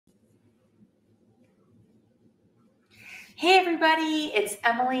Hey everybody, it's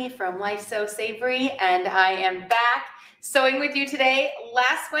Emily from Life So Savory, and I am back sewing with you today.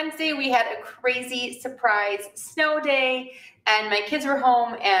 Last Wednesday we had a crazy surprise snow day and my kids were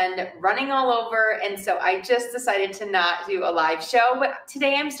home and running all over, and so I just decided to not do a live show. But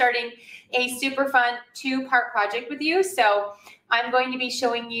today I'm starting a super fun two-part project with you. So I'm going to be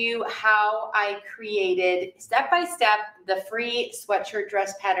showing you how I created step-by-step the free sweatshirt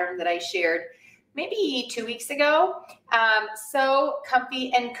dress pattern that I shared maybe 2 weeks ago. So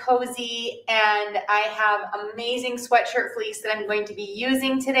comfy and cozy, and I have amazing sweatshirt fleece that I'm going to be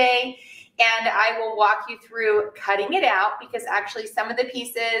using today, and I will walk you through cutting it out because actually some of the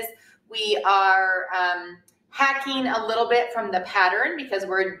pieces we are hacking a little bit from the pattern because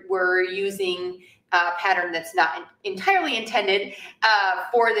we're using a pattern that's not entirely intended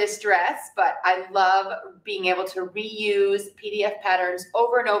for this dress, but I love being able to reuse PDF patterns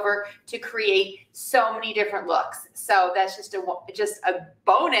over and over to create so many different looks. So that's just a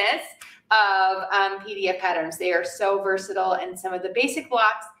bonus of PDF patterns. They are so versatile, and some of the basic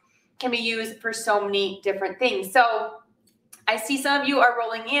blocks can be used for so many different things. So I see some of you are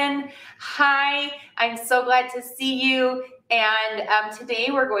rolling in. Hi, I'm so glad to see you. And today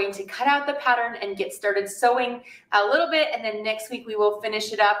we're going to cut out the pattern and get started sewing a little bit, and then next week we will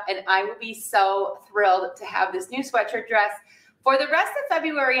finish it up, and I will be so thrilled to have this new sweatshirt dress for the rest of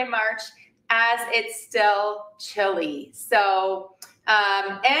February and March as it's still chilly. So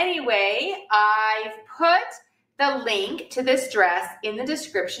anyway, I've put the link to this dress in the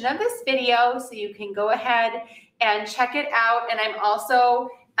description of this video, so you can go ahead and check it out. And I'm also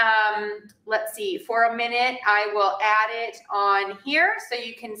let's see, for a minute, I will add it on here so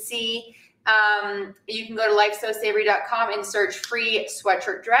you can see, you can go to lifesosavory.com and search free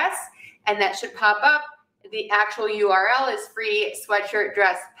sweatshirt dress, and that should pop up. The actual URL is free sweatshirt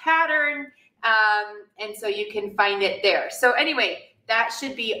dress pattern, and so you can find it there. So anyway, that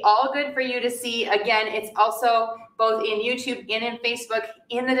should be all good for you to see. Again, it's also both in YouTube and in Facebook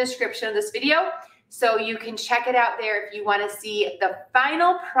in the description of this video. So you can check it out there if you want to see the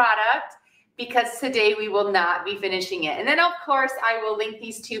final product, because today we will not be finishing it. And then of course I will link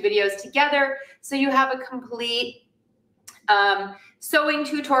these two videos together so you have a complete sewing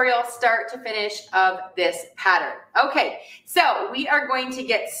tutorial start to finish of this pattern. Okay, so we are going to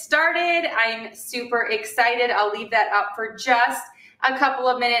get started. I'm super excited. I'll leave that up for just a couple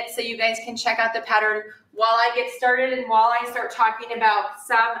of minutes so you guys can check out the pattern while I get started and while I start talking about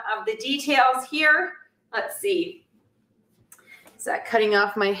some of the details here. Let's see. Is that cutting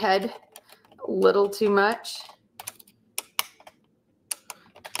off my head a little too much?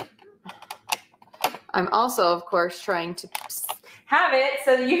 I'm also, of course, trying to have it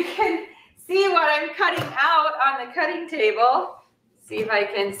so that you can see what I'm cutting out on the cutting table. See if I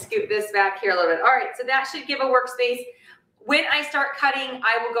can scoot this back here a little bit. All right, so that should give a workspace. When I start cutting,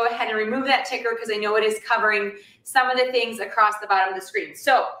 I will go ahead and remove that ticker because I know it is covering some of the things across the bottom of the screen.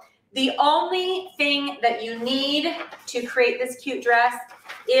 So the only thing that you need to create this cute dress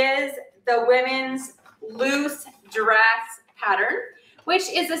is the women's loose dress pattern, which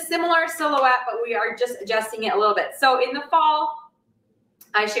is a similar silhouette, but we are just adjusting it a little bit. So in the fall,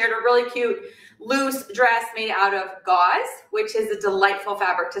 I shared a really cute loose dress made out of gauze, which is a delightful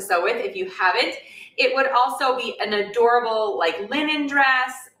fabric to sew with if you haven't. It would also be an adorable like linen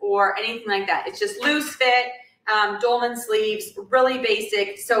dress or anything like that. It's just loose fit, dolman sleeves, really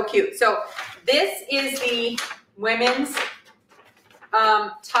basic, so cute. So this is the women's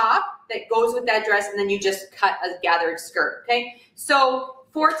top that goes with that dress, and then you just cut a gathered skirt, okay? So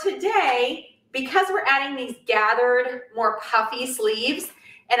for today, because we're adding these gathered, more puffy sleeves,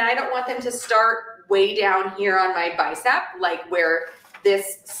 and I don't want them to start way down here on my bicep, like where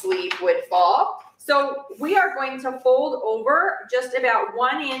this sleeve would fall. So we are going to fold over just about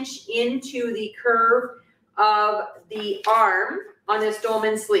 1 inch into the curve of the arm on this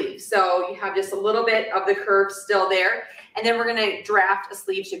dolman sleeve. So you have just a little bit of the curve still there. And then we're going to draft a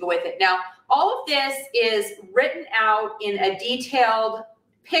sleeve to go with it. Now, all of this is written out in a detailed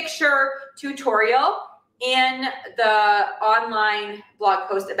picture tutorial in the online blog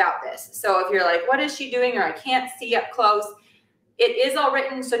post about this. So if you're like, what is she doing? Or I can't see up close, it is all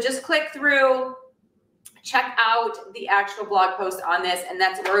written. So just click through, check out the actual blog post on this, and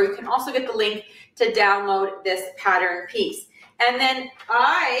that's where you can also get the link to download this pattern piece. And then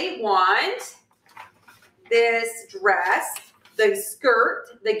I want this dress, the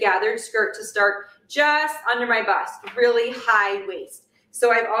skirt, the gathered skirt, to start just under my bust, really high waist.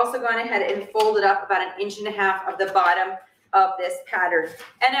 So I've also gone ahead and folded up about 1.5 inches of the bottom of this pattern.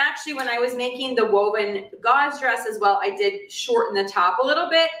 And actually, when I was making the woven gauze dress as well, I did shorten the top a little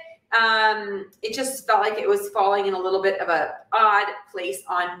bit It just felt like it was falling in a little bit of a odd place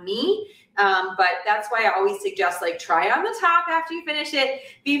on me. But that's why I always suggest like try on the top after you finish it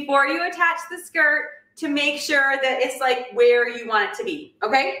before you attach the skirt to make sure that it's like where you want it to be.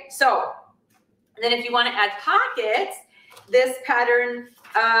 Okay. So then if you want to add pockets, this pattern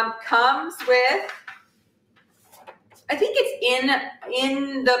comes with, I think it's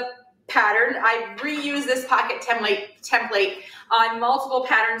in the pattern. I reused this pocket template on multiple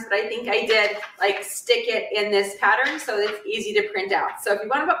patterns, but I think I did like stick it in this pattern so it's easy to print out. So if you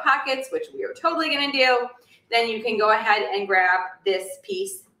want to put pockets, which we are totally going to do, then you can go ahead and grab this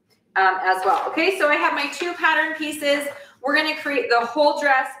piece as well. Okay, so I have my 2 pattern pieces. We're going to create the whole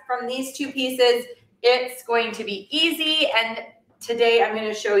dress from these 2 pieces. It's going to be easy, and today I'm going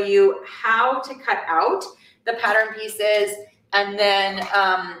to show you how to cut out the pattern pieces, and then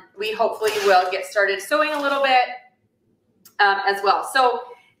we hopefully will get started sewing a little bit as well. So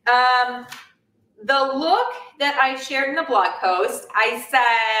the look that I shared in the blog post, I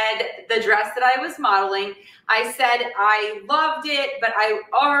said the dress that I was modeling, I said I loved it, but I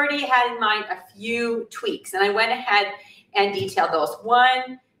already had in mind a few tweaks, and I went ahead and detailed those.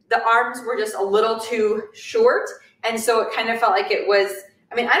 One, the arms were just a little too short, and so it kind of felt like it was,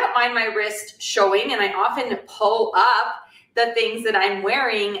 I mean, I don't mind my wrist showing, and I often pull up the things that I'm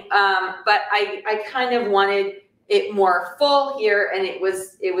wearing, but I kind of wanted it more full here, and it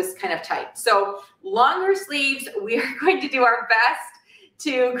was kind of tight. So longer sleeves, we are going to do our best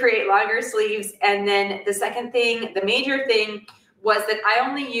to create longer sleeves. And then the second thing, the major thing, was that I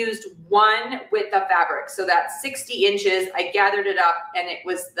only used 1 width of fabric. So that's 60 inches. I gathered it up, and it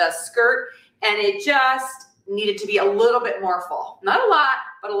was the skirt, and it just needed to be a little bit more full. Not a lot,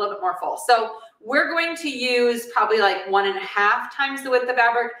 but a little bit more full. So we're going to use probably like 1.5 times the width of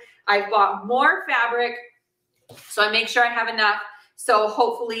fabric. I bought more fabric, so I make sure I have enough. So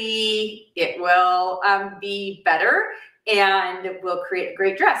hopefully it will be better, and we'll create a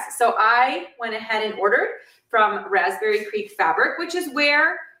great dress. So I went ahead and ordered from Raspberry Creek Fabric, which is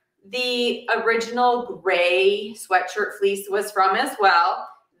where the original gray sweatshirt fleece was from as well.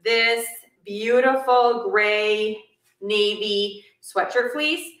 This beautiful gray navy sweatshirt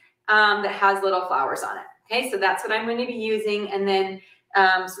fleece that has little flowers on it. Okay, so that's what I'm going to be using. And then,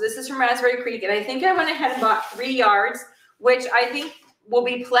 so this is from Raspberry Creek, and I think I went ahead and bought 3 yards, which I think will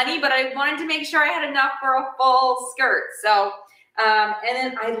be plenty, but I wanted to make sure I had enough for a full skirt. So, and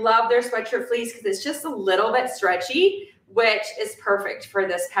then I love their sweatshirt fleece because it's just a little bit stretchy, which is perfect for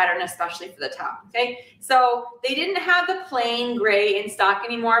this pattern, especially for the top. Okay, so they didn't have the plain gray in stock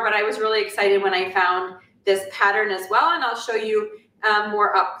anymore, but I was really excited when I found this pattern as well, and I'll show you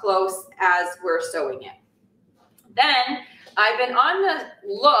more up close as we're sewing it. Then I've been on the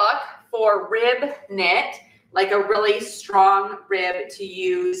look for rib knit, like a really strong rib to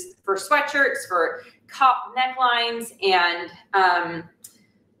use for sweatshirts, for cuff necklines, and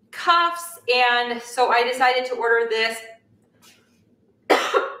cuffs. And so I decided to order this.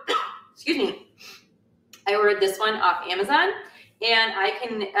 Excuse me. I ordered this one off Amazon, and I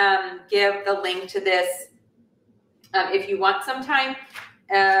can give the link to this if you want sometime,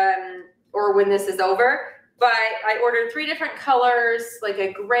 or when this is over. But I ordered 3 different colors, like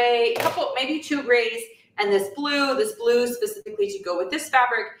a gray, couple, maybe 2 grays, and this blue specifically to go with this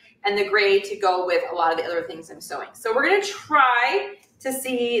fabric, and the gray to go with a lot of the other things I'm sewing. So we're going to try to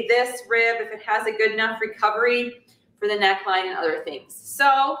see this rib, if it has a good enough recovery for the neckline and other things.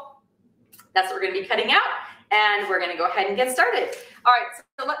 So that's what we're going to be cutting out, and we're going to go ahead and get started. All right,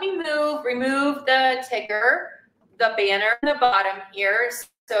 so let me remove the ticker, the banner on the bottom here,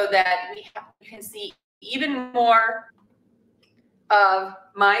 so that you can see even more of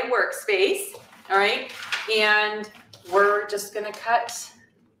my workspace. All right, and we're just going to cut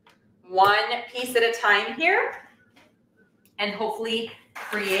 1 piece at a time here, and hopefully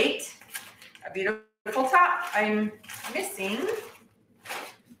create a beautiful top. I'm missing,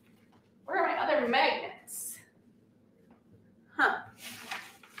 where are my other magnets?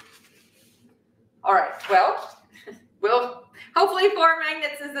 All right, well, hopefully 4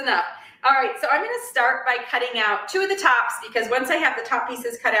 magnets is enough. All right, so I'm going to start by cutting out 2 of the tops, because once I have the top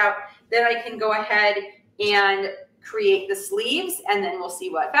pieces cut out, then I can go ahead and create the sleeves, and then we'll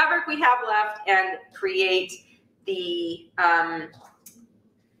see what fabric we have left and create the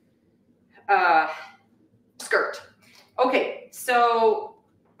skirt. Okay, so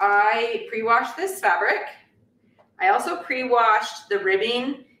I pre-washed this fabric. I also pre-washed the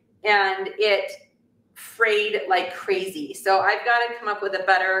ribbing, and it frayed like crazy. So I've got to come up with a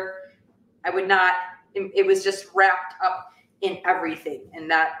better, it was just wrapped up in everything, and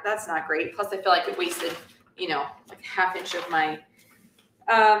that's not great. Plus I feel like it wasted, like 1/2 inch of my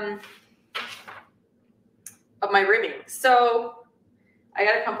of my ribbing. So I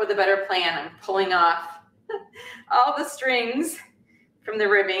got to come up with a better plan. I'm pulling off all the strings from the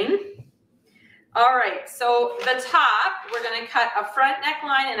ribbing. All right, so the top, we're going to cut a front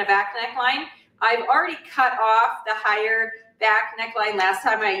neckline and a back neckline. I've already cut off the higher back neckline last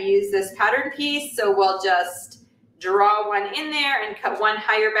time I used this pattern piece, so we'll just draw one in there and cut one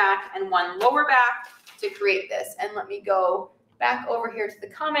higher back and one lower back to create this. And let me go back over here to the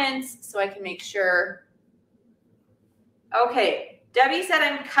comments so I can make sure. Okay, Debbie said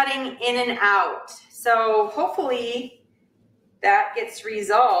I'm cutting in and out, so hopefully that gets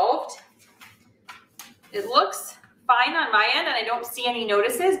resolved. It looks fine on my end and I don't see any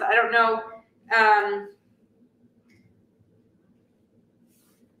notices, but I don't know.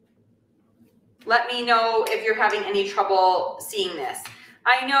 Let me know if you're having any trouble seeing this.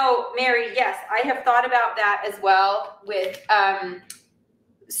 I know, Mary, yes, I have thought about that as well with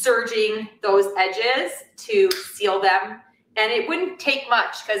serging those edges to seal them. And it wouldn't take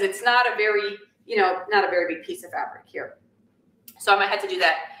much because it's not a very, not a very big piece of fabric here. So I might have to do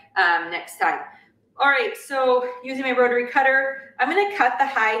that next time. All right, so using my rotary cutter, I'm going to cut the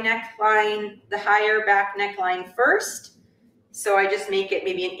high neckline, the higher back neckline first. So I just make it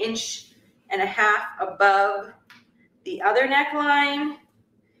maybe 1.5 inches above the other neckline.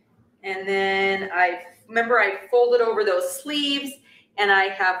 And then I folded over those sleeves and I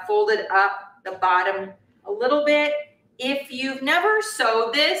have folded up the bottom a little bit. If you've never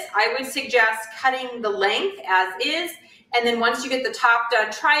sewed this, I would suggest cutting the length as is. And then once you get the top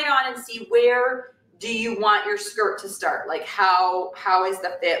done, try it on and see where do you want your skirt to start? Like how is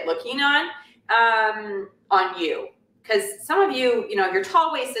the fit looking on you? Because some of you, you're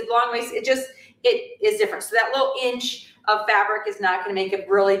tall waisted, long waisted, it is different. So that little inch of fabric is not going to make a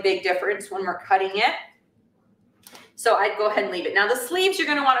really big difference when we're cutting it. So I'd go ahead and leave it. Now the sleeves you're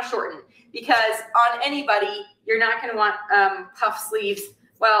going to want to shorten because on anybody, you're not going to want puff sleeves.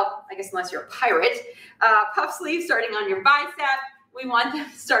 Well, I guess unless you're a pirate, puff sleeves starting on your bicep. We want them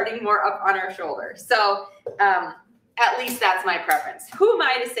starting more up on our shoulder. So at least that's my preference. Who am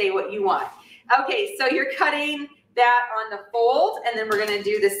I to say what you want? Okay, so you're cutting that on the fold, and then we're going to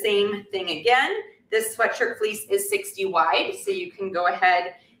do the same thing again. This sweatshirt fleece is 60 wide, so you can go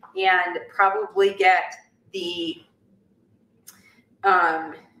ahead and probably get the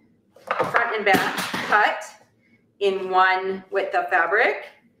front and back cut in one width of fabric.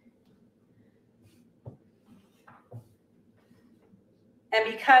 And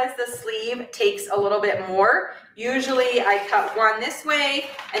because the sleeve takes a little bit more, usually I cut one this way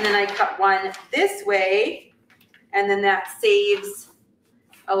and then I cut one this way, and then that saves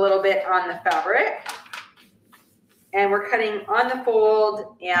a little bit on the fabric. And we're cutting on the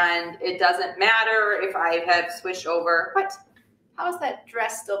fold, and it doesn't matter if I have switched over. What? How is that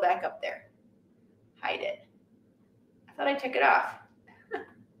dress still back up there? Hide it. I thought I took it off.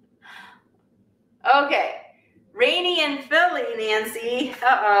 Okay. Rainy in Philly, Nancy.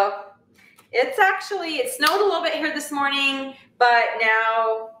 Uh-oh. It snowed a little bit here this morning, but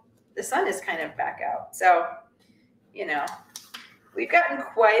now the sun is kind of back out. So, we've gotten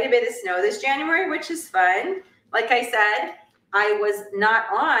quite a bit of snow this January, which is fun. Like I said, I was not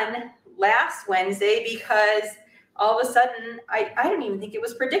on last Wednesday because all of a sudden, I don't even think it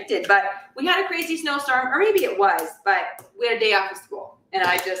was predicted, but we had a crazy snowstorm, or maybe it was, but we had a day off of school, and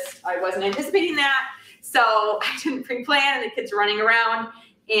I wasn't anticipating that. So I didn't pre-plan, and the kids were running around,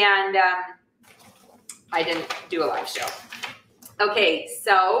 and I didn't do a live show. Okay,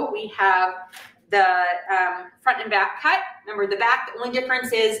 so we have the front and back cut. Remember, the back, the only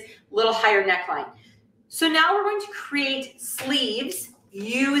difference is a little higher neckline. So now we're going to create sleeves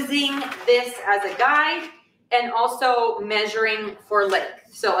using this as a guide and also measuring for length.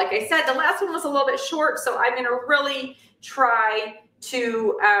 So like I said, the last one was a little bit short, so I'm going to really try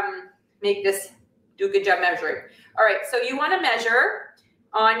to make this do a good job measuring. All right, so you want to measure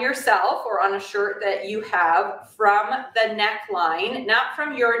on yourself or on a shirt that you have from the neckline, not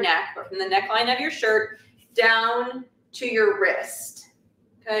from your neck, but from the neckline of your shirt down to your wrist.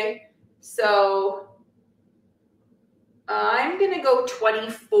 Okay, so I'm going to go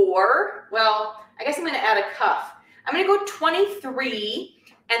 24. Well, I guess I'm going to add a cuff. I'm going to go 23,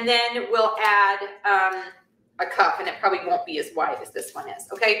 and then we'll add a cuff, and it probably won't be as wide as this one is,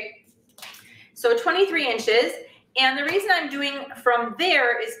 okay? So 23 inches, and the reason I'm doing from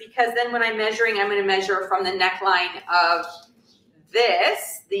there is because then when I'm measuring, I'm going to measure from the neckline of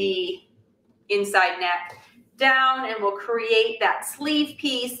this, the inside neck, down, and we'll create that sleeve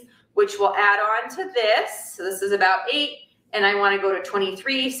piece, which we'll add on to this. So this is about 8, and I want to go to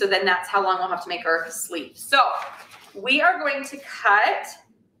 23, so then that's how long we'll have to make our sleeve. So we are going to cut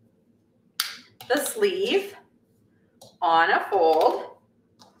the sleeve on a fold.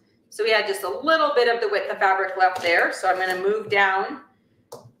 So we had just a little bit of the width of fabric left there. So I'm going to move down.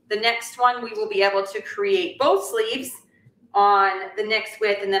 The next one, we will be able to create both sleeves on the next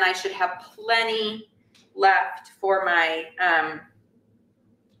width, and then I should have plenty left for my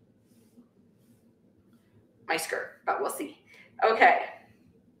my skirt, but we'll see. Okay.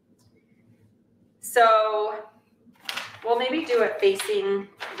 So we'll maybe do it facing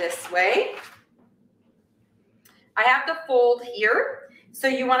this way. I have the fold here. So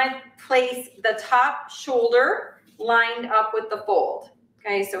you want to place the top shoulder lined up with the fold.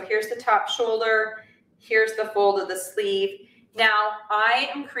 Okay, so here's the top shoulder. Here's the fold of the sleeve. Now I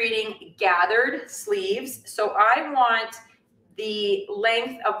am creating gathered sleeves. So I want the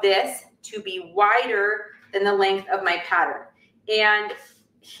length of this to be wider than the length of my pattern. And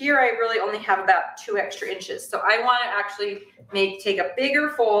here I really only have about 2 extra inches. So I want to actually take a bigger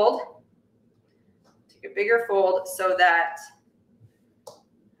fold. Take a bigger fold so that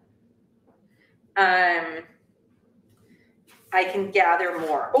I can gather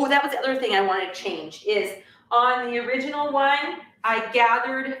more. Oh, that was the other thing I wanted to change is on the original one, I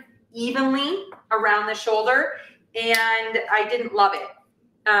gathered evenly around the shoulder and I didn't love it.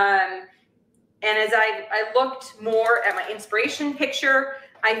 And as I looked more at my inspiration picture,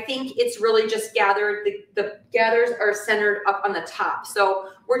 I think it's really just gathered. The gathers are centered up on the top. So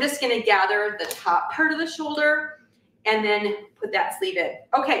we're just going to gather the top part of the shoulder and then put that sleeve in.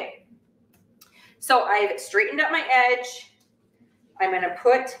 Okay. So I've straightened up my edge. I'm going to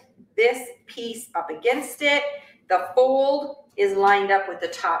put this piece up against it. The fold is lined up with the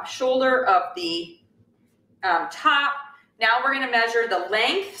top shoulder of the top. Now we're going to measure the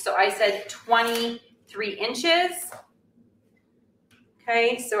length. So I said 23 inches.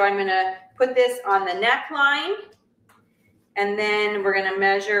 Okay, so I'm going to put this on the neckline. And then we're going to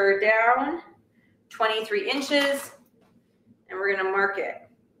measure down 23 inches. And we're going to mark it.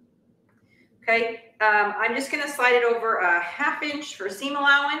 Okay, I'm just going to slide it over a 1/2 inch for seam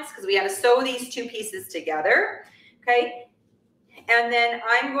allowance because we had to sew these 2 pieces together. Okay, and then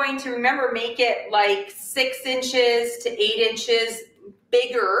I'm going to, remember, make it like 6 inches to 8 inches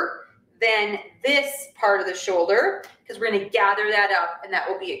bigger than this part of the shoulder because we're going to gather that up and that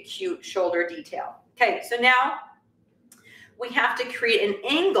will be a cute shoulder detail. Okay, so now we have to create an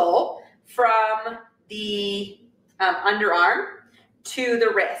angle from the underarm to the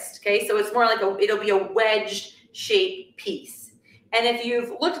wrist. Okay, so it's more like it'll be a wedged shaped piece. And if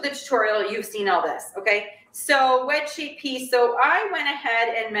you've looked at the tutorial, you've seen all this. Okay, so wedge shaped piece. So I went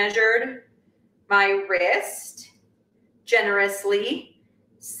ahead and measured my wrist generously,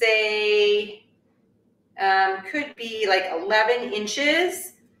 say could be like 11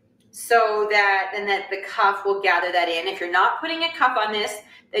 inches, so that then the cuff will gather that in. If you're not putting a cuff on this,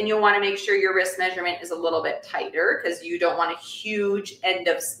 then you'll want to make sure your wrist measurement is a little bit tighter because you don't want a huge end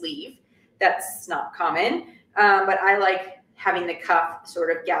of sleeve. That's not common, but I like having the cuff sort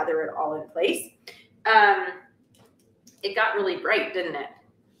of gather it all in place. It got really bright, didn't it?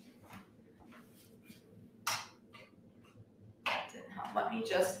 Let me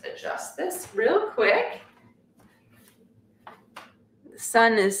just adjust this real quick. The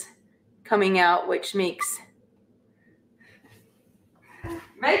sun is coming out, which makes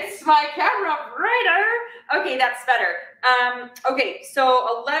my camera brighter. Okay, that's better. Okay,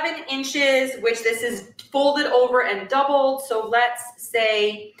 so 11 inches, which this is folded over and doubled. So let's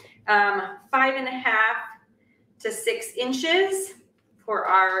say 5.5 to 6 inches for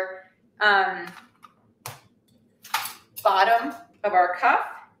our bottom of our cuff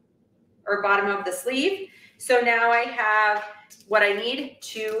or bottom of the sleeve. So now I have what I need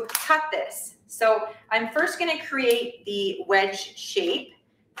to cut this. So I'm first going to create the wedge shape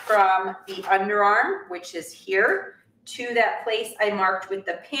from the underarm, which is here, to that place I marked with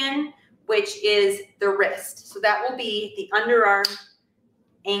the pin, which is the wrist. So that will be the underarm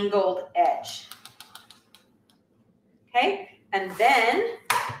angled edge. Okay, and then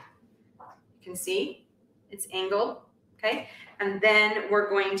you can see it's angled. Okay, and then we're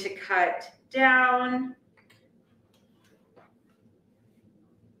going to cut down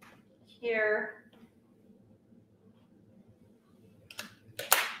here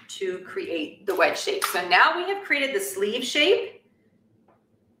to create the wedge shape. So now we have created the sleeve shape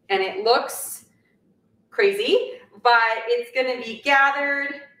and it looks crazy, but it's going to be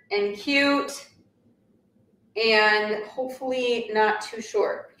gathered and cute and hopefully not too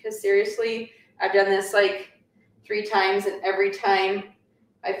short, because seriously, I've done this like 3 times and every time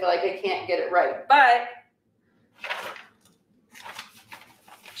I feel like I can't get it right, but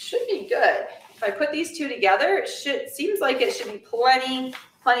it should be good. if I put these two together, seems like it should be plenty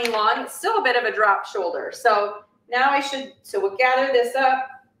long. It's still a bit of a drop shoulder. So now so we'll gather this up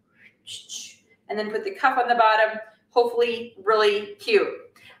and then put the cuff on the bottom, hopefully really cute.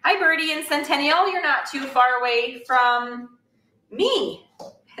 Hi, Birdie and Centennial. You're not too far away from me.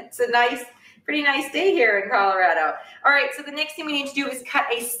 It's a pretty nice day here in Colorado. All right, so the next thing we need to do is cut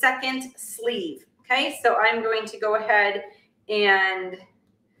a second sleeve. Okay, so I'm going to go ahead and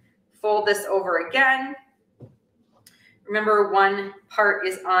fold this over again. Remember, one part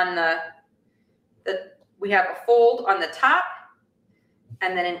is on we have a fold on the top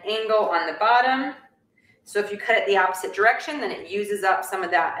and then an angle on the bottom. So if you cut it the opposite direction, then it uses up some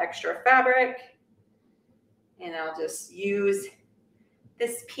of that extra fabric. And I'll just use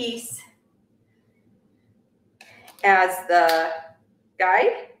this piece as the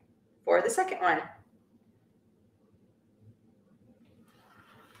guide for the second one.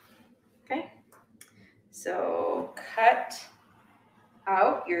 Okay, so cut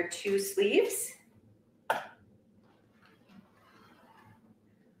out your two sleeves.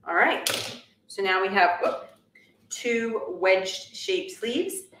 All right, so now we have two wedged shaped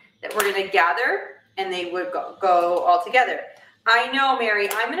sleeves that we're gonna gather, and they would go all together. I know, Mary,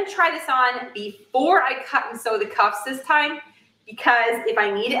 I'm gonna try this on before I cut and sew the cuffs this time, because if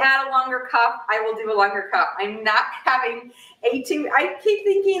I need to add a longer cuff, I will do a longer cuff. I'm not having I keep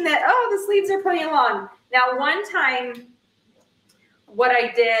thinking that, oh, the sleeves are pretty long. Now, one time, what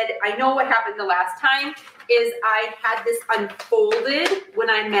I did, I know what happened the last time, is I had this unfolded when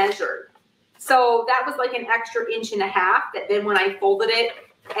I measured. So that was like an extra 1.5 inches that then when I folded it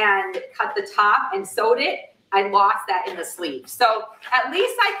and cut the top and sewed it, I lost that in the sleeve. So at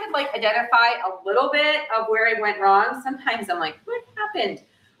least I could like identify a little bit of where I went wrong. Sometimes I'm like, what happened?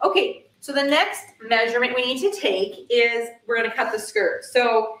 Okay, so the next measurement we need to take is we're gonna cut the skirt.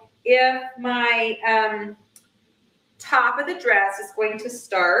 So if my top of the dress is going to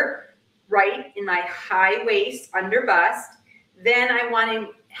start right in my high waist under bust, then I want to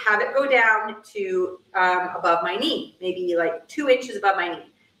have it go down to above my knee, maybe like 2 inches above my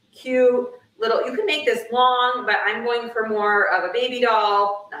knee. Cute little, you can make this long, but I'm going for more of a baby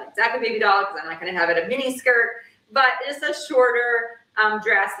doll, not exactly baby doll because I'm not going to have it a mini skirt, but just a shorter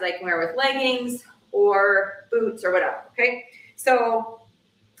dress that I can wear with leggings or boots or whatever, okay? So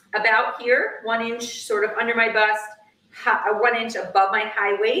about here, 1 inch sort of under my bust, 1 inch above my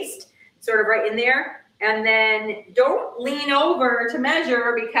high waist, sort of right in there. And then don't lean over to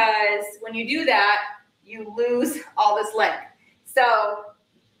measure, because when you do that, you lose all this length. So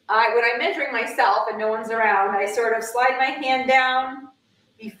when I'm measuring myself and no one's around, I sort of slide my hand down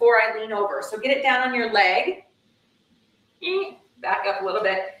before I lean over. So get it down on your leg. Back up a little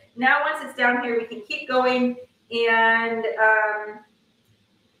bit. Now once it's down here, we can keep going. And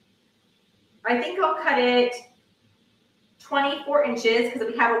I think I'll cut it 24 inches because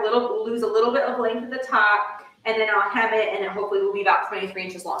we have we'll lose a little bit of length at the top, and then I'll hem it, and it hopefully will be about 23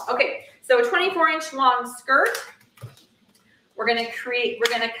 inches long. Okay, so a 24-inch long skirt. We're gonna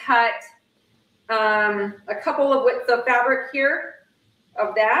cut a couple of widths of fabric here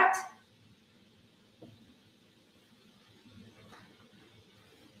of that.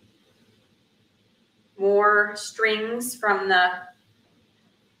 More strings from the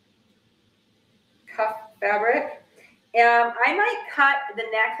cuff fabric. I might cut the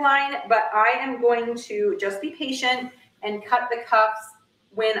neckline, but I am going to just be patient and cut the cuffs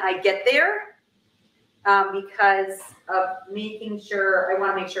when I get there, because of making sure, I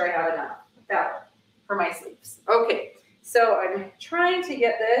want to make sure I have enough fabric for my sleeves. Okay, so I'm trying to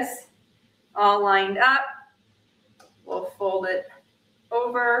get this all lined up. We'll fold it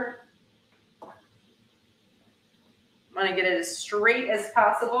over. I want to get it as straight as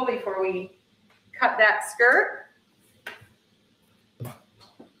possible before we cut that skirt.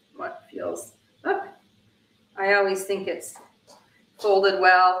 What feels up. I always think it's folded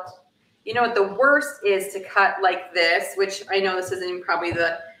well. You know what the worst is to cut like this, which I know this isn't probably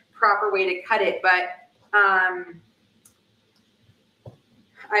the proper way to cut it, but I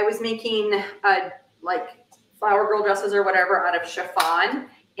was making like flower girl dresses or whatever out of chiffon,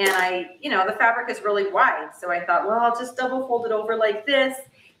 and the fabric is really wide, so I thought, well, I'll just double fold it over like this,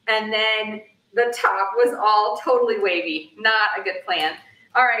 and then the top was all totally wavy. Not a good plan.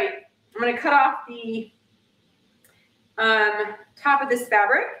 All right, I'm going to cut off the top of this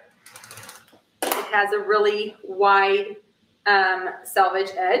fabric. It has a really wide selvage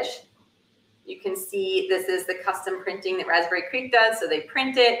edge. You can see this is the custom printing that Raspberry Creek does. So they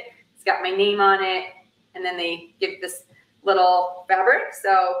print it. It's got my name on it. And then they give this little fabric.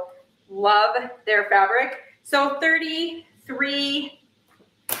 So love their fabric. So 33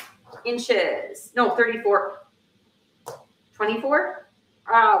 inches. No, 34. 24?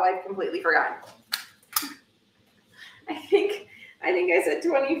 Oh, I've completely forgotten. I think I said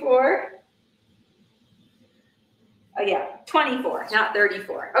 24. Oh yeah, 24, not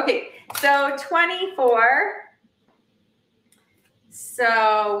 34. Okay, so 24.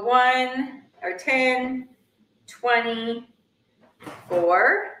 So 1 or 10,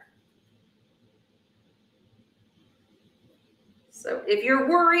 24. So if you're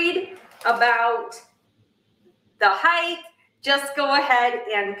worried about the height, just go ahead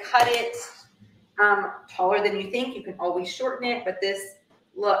and cut it taller than you think. You can always shorten it, but this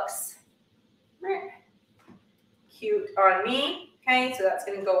looks cute on me. Okay, so that's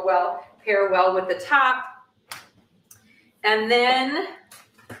going to go well, pair well with the top. And then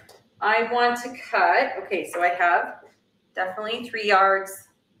I want to cut, okay, so I have definitely 3 yards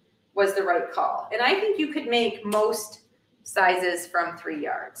was the right call. And I think you could make most sizes from 3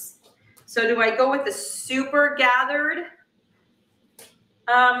 yards. So do I go with the super gathered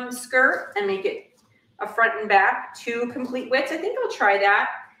skirt and make it a front and back 2 complete widths? I think I'll try that.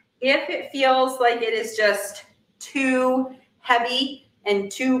 If it feels like it is just too heavy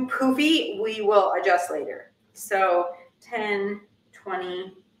and too poofy, we will adjust later. So 10,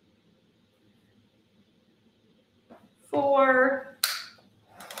 24.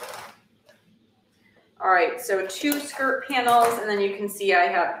 All right, so 2 skirt panels, and then you can see I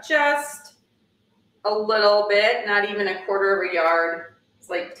have just a little bit, not even a quarter of a yard. It's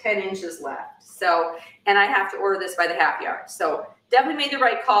like 10 inches left. So, and I have to order this by the half yard. So definitely made the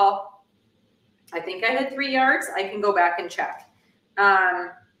right call. I think I had 3 yards. I can go back and check.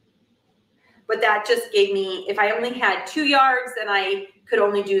 But that just gave me, if I only had 2 yards, then I could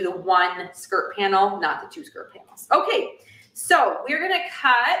only do the 1 skirt panel, not the 2 skirt panels. Okay, so we're gonna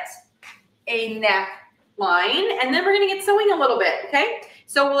cut a neck line, and then we're gonna get sewing a little bit, okay?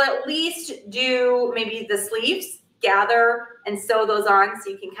 So we'll at least do maybe the sleeves, gather and sew those on so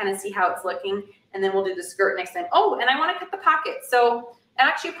you can kind of see how it's looking, and then we'll do the skirt next time. Oh, and I wanna cut the pockets. So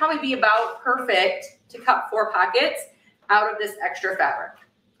actually probably be about perfect to cut 4 pockets out of this extra fabric.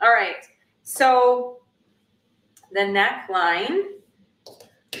 All right, so the neckline,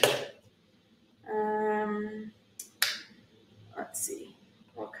 let's see,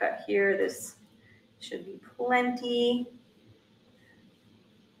 we'll cut here. This should be plenty.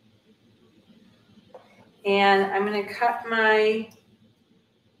 And I'm going to cut my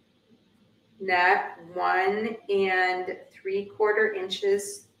neck 1 3/4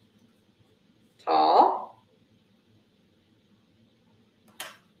 inches tall.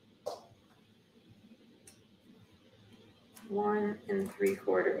 One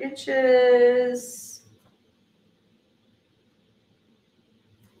 3/4 inches.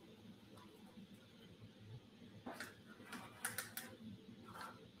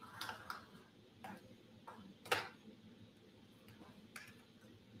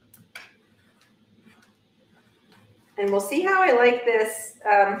 And we'll see how I like this.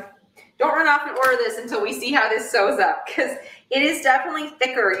 Don't run off and order this until we see how this sews up, because it is definitely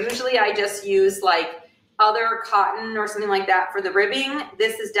thicker. Usually I just use like other cotton or something like that for the ribbing.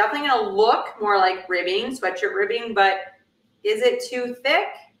 This is definitely going to look more like ribbing, sweatshirt ribbing, but is it too thick?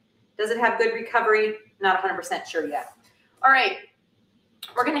 Does it have good recovery? Not 100% sure yet. All right,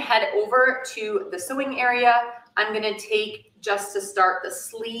 we're going to head over to the sewing area. I'm going to take, just to start, the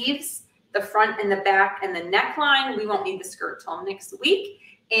sleeves, the front and the back, and the neckline. We won't need the skirt till next week.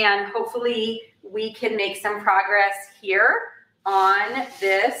 And hopefully we can make some progress here on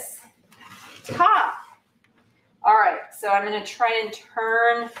this top. All right, so I'm going to try and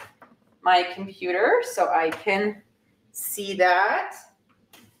turn my computer so I can see that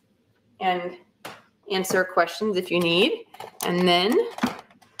and answer questions if you need. And then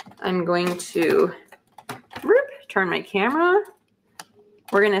I'm going to turn my camera.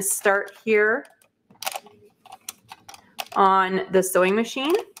 We're going to start here on the sewing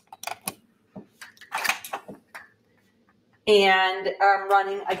machine. And I'm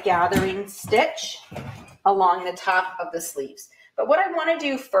running a gathering stitch along the top of the sleeves. But what I want to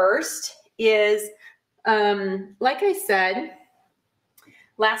do first is, like I said,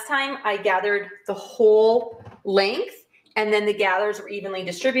 last time I gathered the whole length and then the gathers were evenly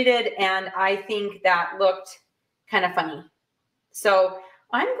distributed, and I think that looked kind of funny. So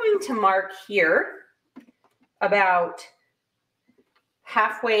I'm going to mark here about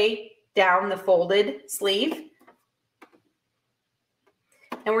halfway down the folded sleeve.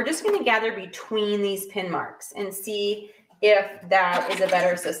 And we're just going to gather between these pin marks and see if that is a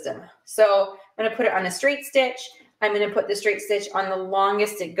better system. So I'm going to put it on a straight stitch. I'm going to put the straight stitch on the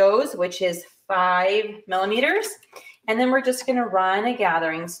longest it goes, which is 5 millimeters. And then we're just gonna run a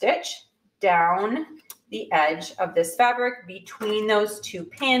gathering stitch down the edge of this fabric between those two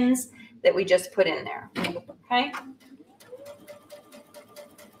pins that we just put in there, okay?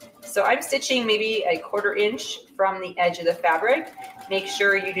 So I'm stitching maybe a 1/4 inch from the edge of the fabric. Make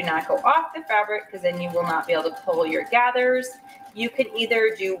sure you do not go off the fabric because then you will not be able to pull your gathers. You can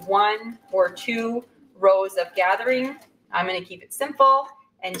either do 1 or 2 rows of gathering. I'm going to keep it simple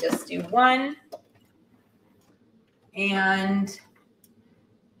and just do 1. And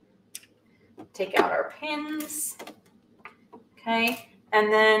take out our pins. Okay.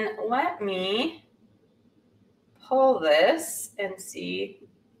 And then let me pull this and see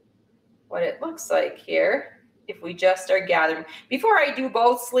what it looks like here if we just are gathering. Before I do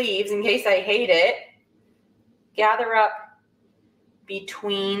both sleeves, in case I hate it, gather up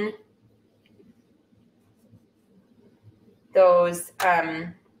between those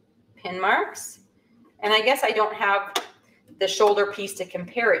pin marks. And I guess I don't have the shoulder piece to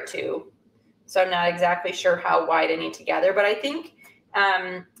compare it to, so I'm not exactly sure how wide I need to gather, but I think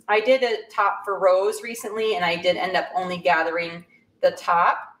I did a top for Rose recently, and I did end up only gathering the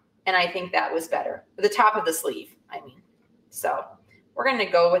top, and I think that was better. The top of the sleeve, I mean. So we're going to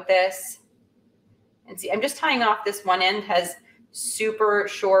go with this and see. I'm just tying off this one end, has super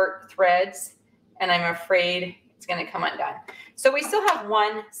short threads, and I'm afraid it's going to come undone. So we still have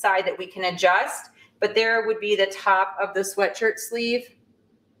one side that we can adjust, but there would be the top of the sweatshirt sleeve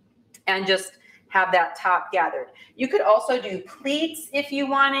and just have that top gathered. You could also do pleats if you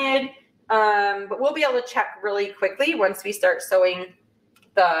wanted, but we'll be able to check really quickly once we start sewing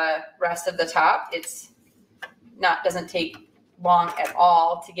the rest of the top. It's not, doesn't take long at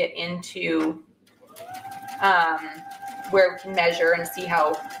all to get into where we can measure and see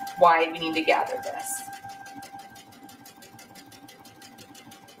how wide we need to gather this.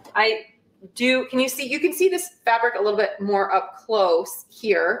 Can you see, you can see this fabric a little bit more up close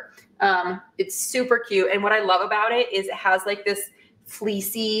here. It's super cute. And what I love about it is it has like this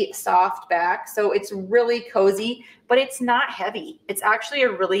fleecy soft back. So it's really cozy, but it's not heavy. It's actually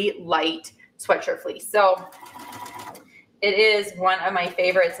a really light sweatshirt fleece. So it is one of my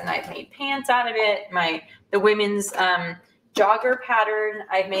favorites, and I've made pants out of it. The women's jogger pattern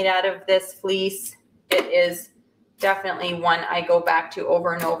I've made out of this fleece. It is definitely one I go back to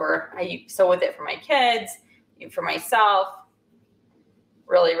over and over. I sew with it for my kids, for myself.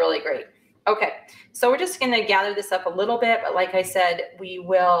 Really, really great. Okay, so we're just going to gather this up a little bit, but like I said, we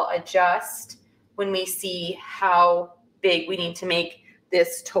will adjust when we see how big we need to make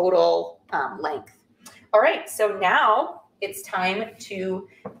this total length. All right, so now it's time to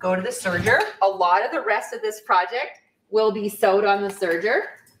go to the serger. A lot of the rest of this project will be sewed on the serger.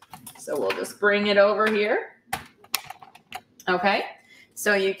 So we'll just bring it over here. Okay,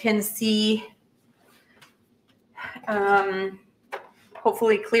 so you can see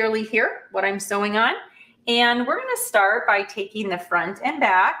hopefully clearly here what I'm sewing on. And we're going to start by taking the front and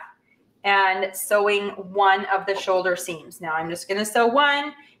back and sewing one of the shoulder seams. Now I'm just going to sew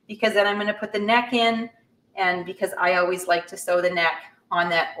one because then I'm going to put the neck in, and because I always like to sew the neck on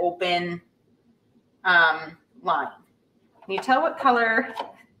that open line. Can you tell what color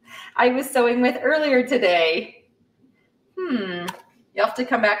I was sewing with earlier today? You'll have to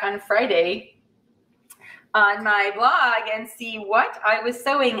come back on Friday on my blog and see what I was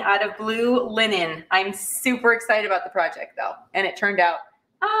sewing out of blue linen. I'm super excited about the project though, and it turned out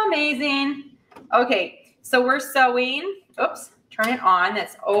amazing. Okay, so we're sewing, oops, turn it on.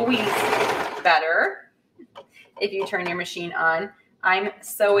 That's always better if you turn your machine on. I'm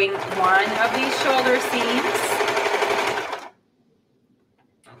sewing one of these shoulder seams.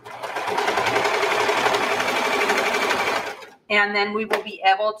 And then we will be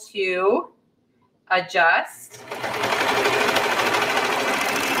able to adjust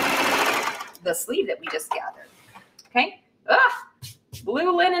the sleeve that we just gathered. Okay. Ugh,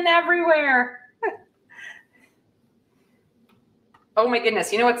 blue linen everywhere. Oh my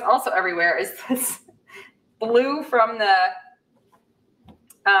goodness. You know what's also everywhere is this blue from the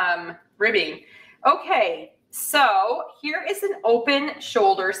ribbing. Okay. So here is an open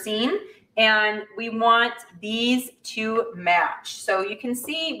shoulder seam, and we want these to match. So you can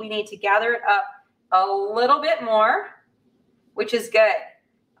see we need to gather it up a little bit more, which is good.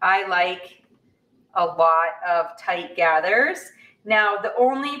 I like a lot of tight gathers. Now, the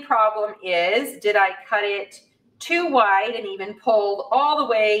only problem is, did I cut it too wide and even pulled all the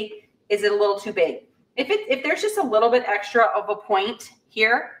way? Is it a little too big? If there's just a little bit extra of a point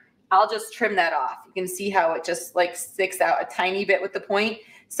here, I'll just trim that off. You can see how it just like sticks out a tiny bit with the point.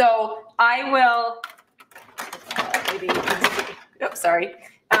 So I will, maybe you can see, oops, sorry.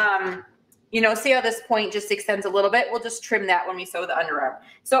 you know, see how this point just extends a little bit? We'll just trim that when we sew the underarm.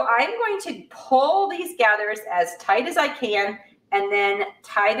 So I'm going to pull these gathers as tight as I can and then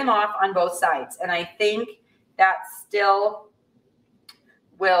tie them off on both sides. And I think that still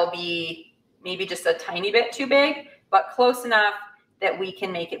will be maybe just a tiny bit too big, but close enough that we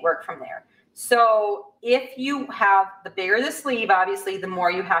can make it work from there. So if you have the bigger the sleeve, obviously the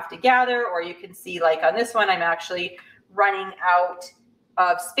more you have to gather, or you can see like on this one, I'm actually running out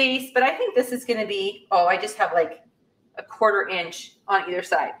of space, but I think this is going to be, oh, I just have like a 1/4 inch on either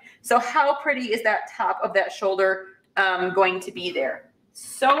side. So how pretty is that top of that shoulder going to be there?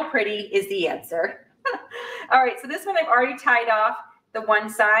 So pretty is the answer. All right, so this one I've already tied off the one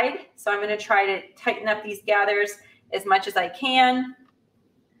side. So I'm going to try to tighten up these gathers as much as I can.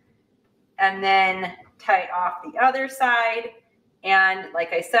 And then tie off the other side. And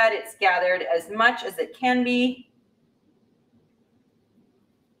like I said, it's gathered as much as it can be.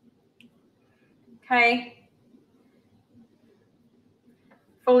 Okay.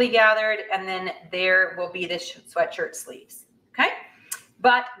 Fully gathered. And then there will be the sweatshirt sleeves. Okay.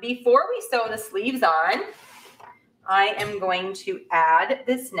 But before we sew the sleeves on, I am going to add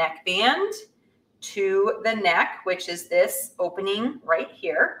this neckband to the neck, which is this opening right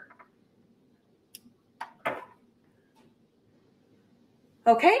here.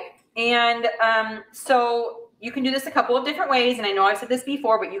 Okay, and so you can do this a couple of different ways, and I know I've said this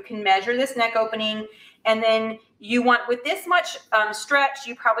before, but you can measure this neck opening, and then you want, with this much stretch,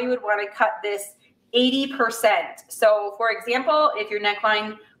 you probably would want to cut this 80%. So for example, if your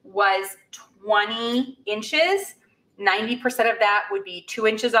neckline was 20 inches, 90% of that would be 2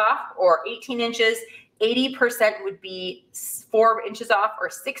 inches off, or 18 inches. 80% would be 4 inches off,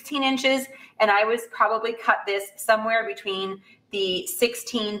 or 16 inches. And I would probably cut this somewhere between the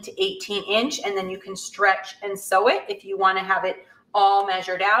 16 to 18 inch, and then you can stretch and sew it if you want to have it all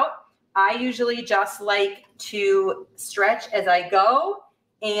measured out. I usually just like to stretch as I go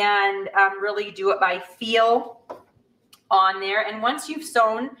and really do it by feel on there. And once you've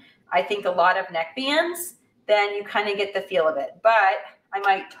sewn, I think, a lot of neck bands, then you kind of get the feel of it. But I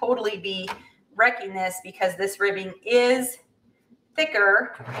might totally be wrecking this because this ribbing is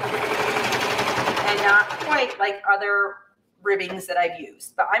thicker and not quite like other ribbings that I've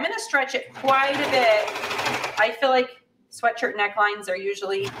used. But I'm going to stretch it quite a bit. I feel like sweatshirt necklines are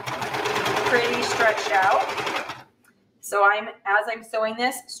usually pretty stretched out. So as I'm sewing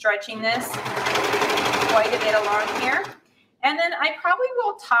this, stretching this quite a bit along here. And then I probably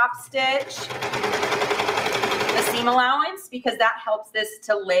will top stitch the seam allowance, because that helps this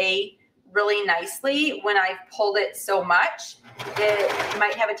to lay really nicely. When I've pulled it so much, it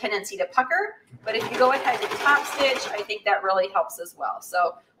might have a tendency to pucker, but if you go ahead and top stitch, I think that really helps as well.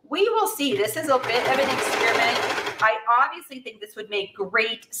 So we will see. This is a bit of an experiment. I obviously think this would make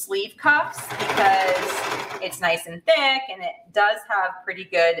great sleeve cuffs because it's nice and thick and it does have pretty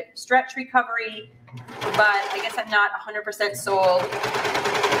good stretch recovery, but I guess I'm not 100% sold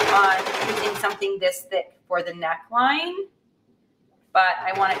on using something this thick for the neckline, but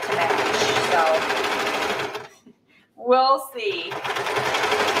I want it to match, so we'll see.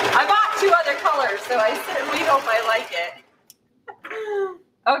 I bought 2 other colors, so I certainly hope I like it.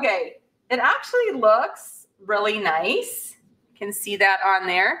 Okay, it actually looks really nice. You can see that on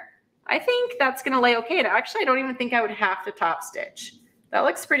there. I think that's gonna lay okay. And actually, I don't even think I would have to top stitch. That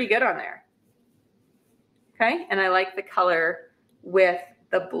looks pretty good on there. Okay, and I like the color with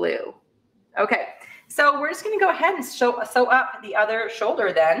the blue. Okay, so we're just gonna go ahead and sew up the other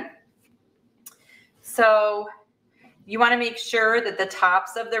shoulder then. So you wanna make sure that the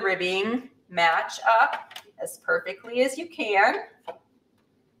tops of the ribbing match up as perfectly as you can.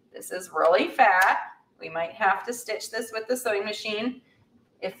 This is really fat. We might have to stitch this with the sewing machine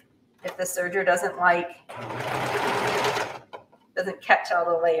if the serger doesn't catch all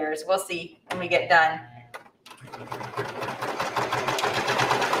the layers. We'll see when we get done.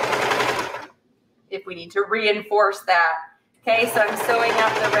 If we need to reinforce that. Okay, so I'm sewing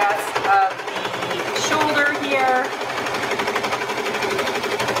up the rest of the shoulder here.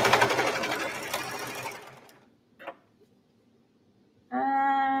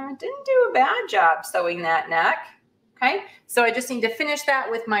 Didn't do a bad job sewing that neck. Okay, so I just need to finish that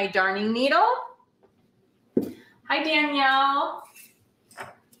with my darning needle. Hi, Danielle.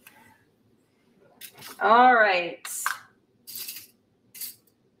 All right.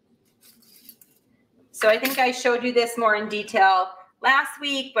 So I think I showed you this more in detail last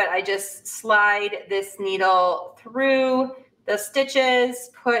week, but I just slide this needle through the stitches,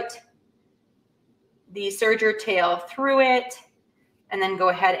 put the serger tail through it, and then go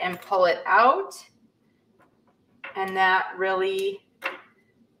ahead and pull it out. And that really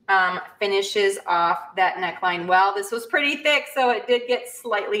finishes off that neckline well. This was pretty thick, so it did get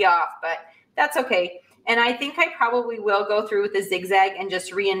slightly off, but that's okay. And I think I probably will go through with the zigzag and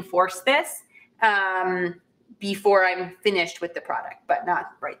just reinforce this before I'm finished with the product, but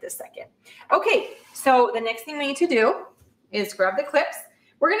not right this second. Okay, so the next thing we need to do is grab the clips.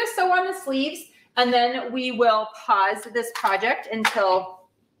 We're gonna sew on the sleeves, and then we will pause this project until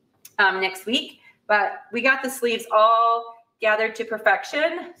next week. But we got the sleeves all gathered to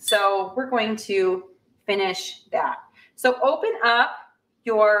perfection, so we're going to finish that. So open up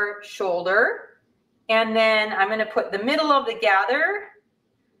your shoulder, and then I'm gonna put the middle of the gather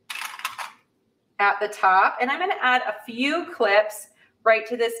at the top, and I'm gonna add a few clips right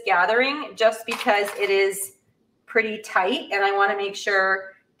to this gathering just because it is pretty tight, and I wanna make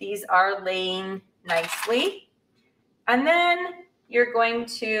sure these are laying nicely. And then you're going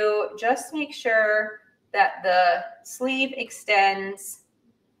to just make sure that the sleeve extends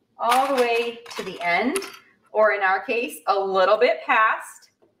all the way to the end, or in our case, a little bit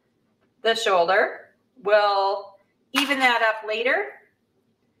past the shoulder. We'll even that up later.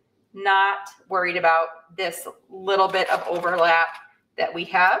 Not worried about this little bit of overlap that we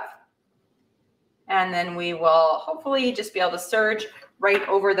have. And then we will hopefully just be able to serge right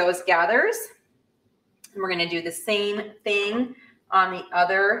over those gathers. And we're going to do the same thing on the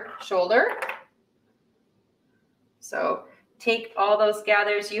other shoulder. So take all those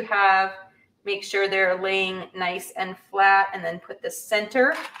gathers you have, make sure they're laying nice and flat, and then put the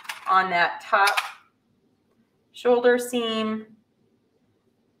center on that top shoulder seam,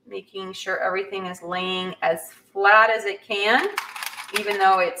 making sure everything is laying as flat as it can, even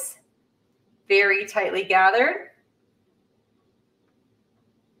though it's very tightly gathered.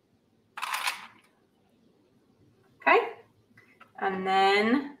 Okay, and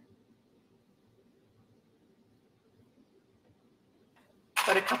then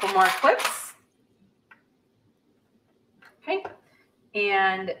put a couple more clips. Okay,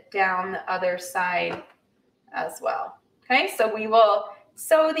 and down the other side as well. Okay, so we will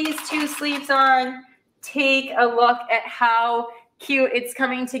sew these two sleeves on, take a look at how cute it's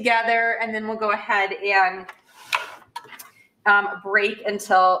coming together, and then we'll go ahead and break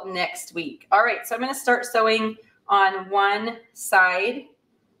until next week. All right, so I'm going to start sewing on one side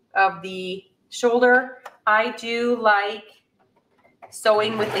of the shoulder. I do like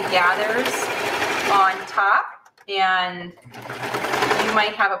sewing with the gathers on top, and you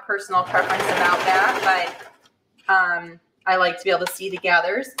might have a personal preference about that, but I like to be able to see the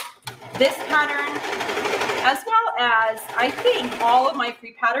gathers. This pattern, as well as I think all of my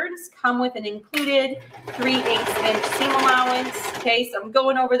free patterns, come with an included 3/8 inch seam allowance. Okay, so I'm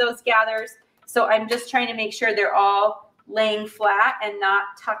going over those gathers. So I'm just trying to make sure they're all laying flat and not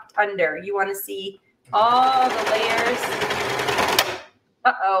tucked under. You want to see all the layers.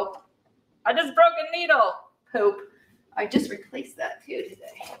 Uh-oh, I just broke a needle. Poop. I just replaced that too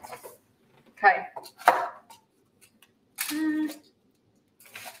today. Okay.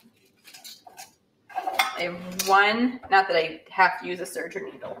 I have one, not that I have to use a serger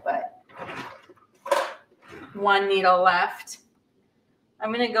needle, but one needle left.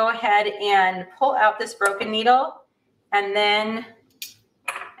 I'm going to go ahead and pull out this broken needle and then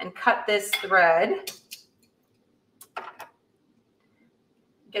cut this thread.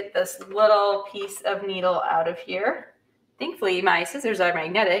 Get this little piece of needle out of here. Thankfully, my scissors are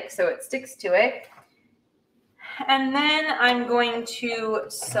magnetic, so it sticks to it. And then I'm going to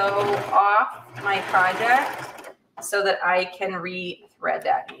sew off my project so that I can re-thread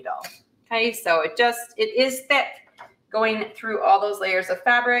that needle. Okay, so it is thick going through all those layers of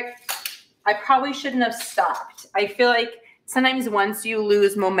fabric. I probably shouldn't have stopped. I feel like sometimes once you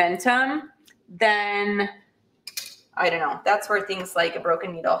lose momentum, then I don't know, that's where things like a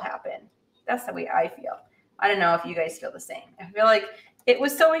broken needle happen. That's the way I feel. I don't know if you guys feel the same. I feel like it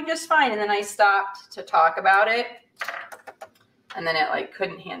was sewing just fine, and then I stopped to talk about it, and then it like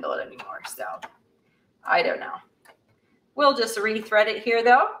couldn't handle it anymore. So I don't know. We'll just rethread it here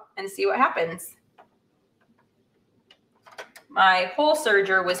though and see what happens. My hole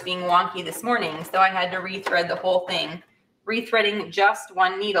serger was being wonky this morning, so I had to rethread the whole thing. Rethreading just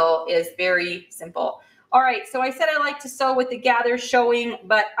one needle is very simple. All right, so I said I like to sew with the gather showing,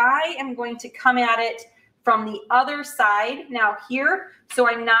 but I am going to come at it from the other side now here, so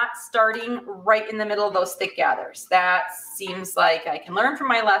I'm not starting right in the middle of those thick gathers. That seems like I can learn from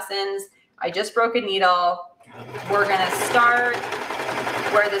my lessons. I just broke a needle. We're gonna start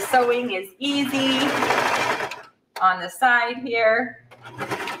where the sewing is easy on the side here.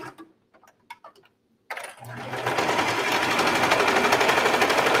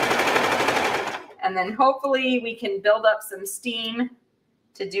 And then hopefully we can build up some steam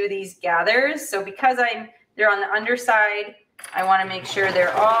to do these gathers. So because they're on the underside, I want to make sure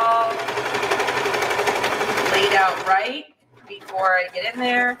they're all laid out right before I get in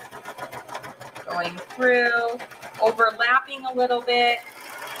there. Going through, overlapping a little bit,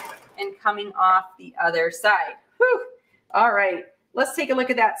 and coming off the other side. Whew. All right, let's take a look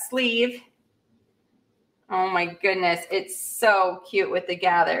at that sleeve. Oh my goodness, it's so cute with the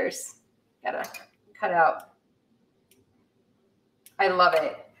gathers. Gotta cut out. I love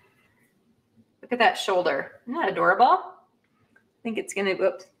it. Look at that shoulder. Isn't that adorable? I think it's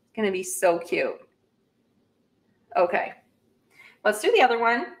gonna be so cute. Okay, let's do the other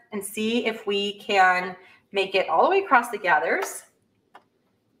one and see if we can make it all the way across the gathers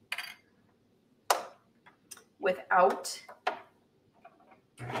without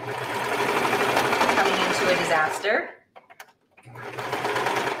coming into a disaster.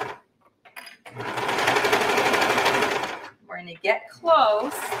 We're gonna get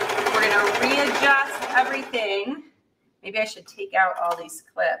close. We're gonna readjust everything. Maybe I should take out all these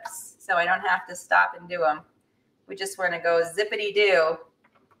clips so I don't have to stop and do them. We just want to go zippity-doo.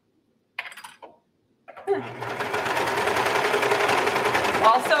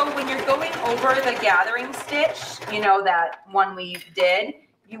 Also, when you're going over the gathering stitch, you know, that one we did,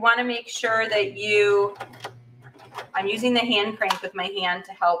 you want to make sure that I'm using the hand crank with my hand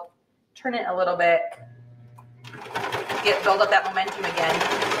to help turn it a little bit, build up that momentum again.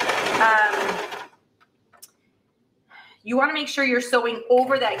 You want to make sure you're sewing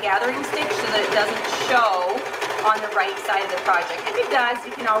over that gathering stitch so that it doesn't show on the right side of the project. If it does,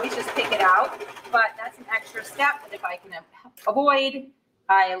 you can always just pick it out, but that's an extra step that if I can avoid,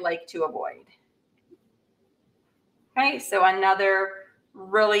 I like to avoid. Okay, so another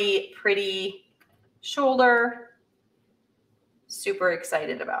really pretty shoulder. Super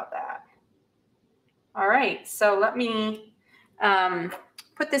excited about that. All right, so let me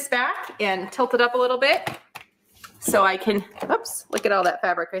put this back and tilt it up a little bit so I can, oops, look at all that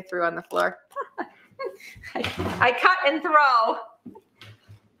fabric I threw on the floor. I cut and throw.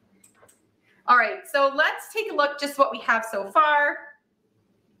 All right, so let's take a look just what we have so far.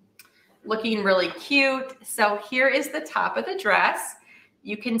 Looking really cute. So here is the top of the dress.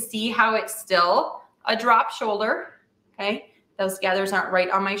 You can see how it's still a drop shoulder, okay? Those gathers aren't right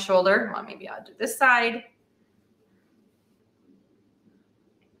on my shoulder. Well, maybe I'll do this side.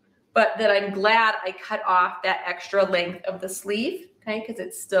 But that I'm glad I cut off that extra length of the sleeve, okay? Because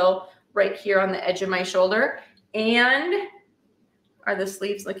it's still right here on the edge of my shoulder. And are the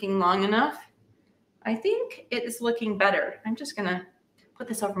sleeves looking long enough? I think it is looking better. I'm just gonna put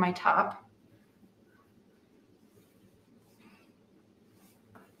this over my top.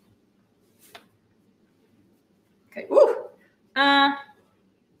 Okay, ooh. I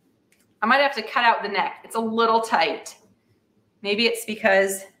might have to cut out the neck. It's a little tight. Maybe it's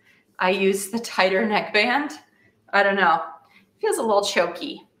because I use the tighter neckband. I don't know. It feels a little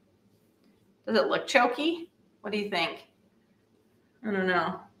choky. Does it look choky? What do you think? I don't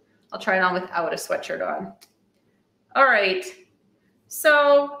know. I'll try it on without a sweatshirt on. All right.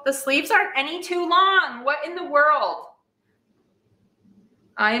 So the sleeves aren't any too long. What in the world?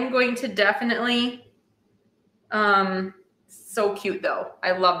 I am going to definitely, so cute though.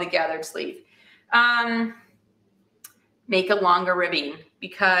 I love the gathered sleeve. Make a longer ribbing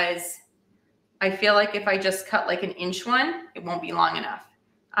because I feel like if I just cut like an inch one, it won't be long enough.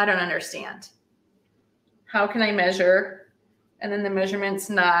 I don't understand. How can I measure and then the measurements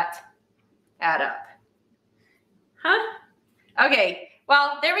not add up? Huh? Okay,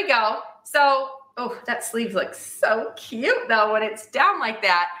 well, there we go. So, oh, that sleeve looks so cute though when it's down like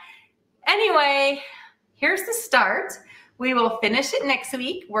that. Anyway, here's the start. We will finish it next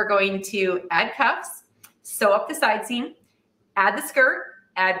week. We're going to add cuffs, sew up the side seam, add the skirt,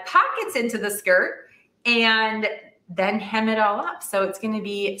 add pockets into the skirt, and then hem it all up. So it's going to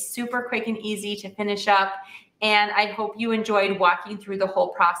be super quick and easy to finish up. And I hope you enjoyed walking through the whole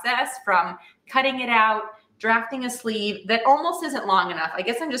process from cutting it out, drafting a sleeve that almost isn't long enough. I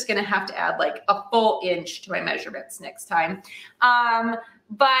guess I'm just going to have to add like a full inch to my measurements next time.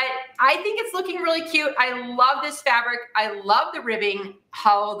 But I think it's looking really cute. I love this fabric. I love the ribbing,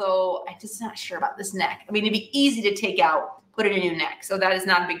 although I'm just not sure about this neck. I mean, it'd be easy to take out, put in a new neck. So that is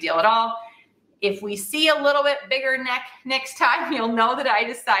not a big deal at all. If we see a little bit bigger neck next time, you'll know that I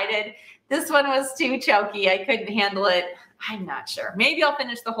decided this one was too choky. I couldn't handle it. I'm not sure. Maybe I'll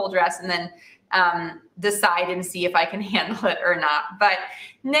finish the whole dress and then decide and see if I can handle it or not. But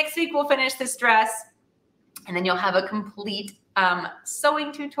next week we'll finish this dress. And then you'll have a complete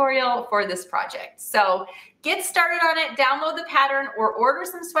sewing tutorial for this project. So get started on it, download the pattern, or order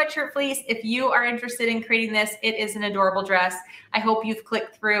some sweatshirt fleece if you are interested in creating this. It is an adorable dress. I hope you've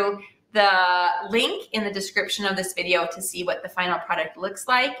clicked through the link in the description of this video to see what the final product looks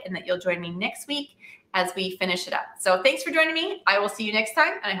like, and that you'll join me next week as we finish it up. So thanks for joining me. I will see you next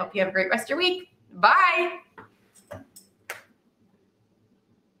time, and I hope you have a great rest of your week. Bye.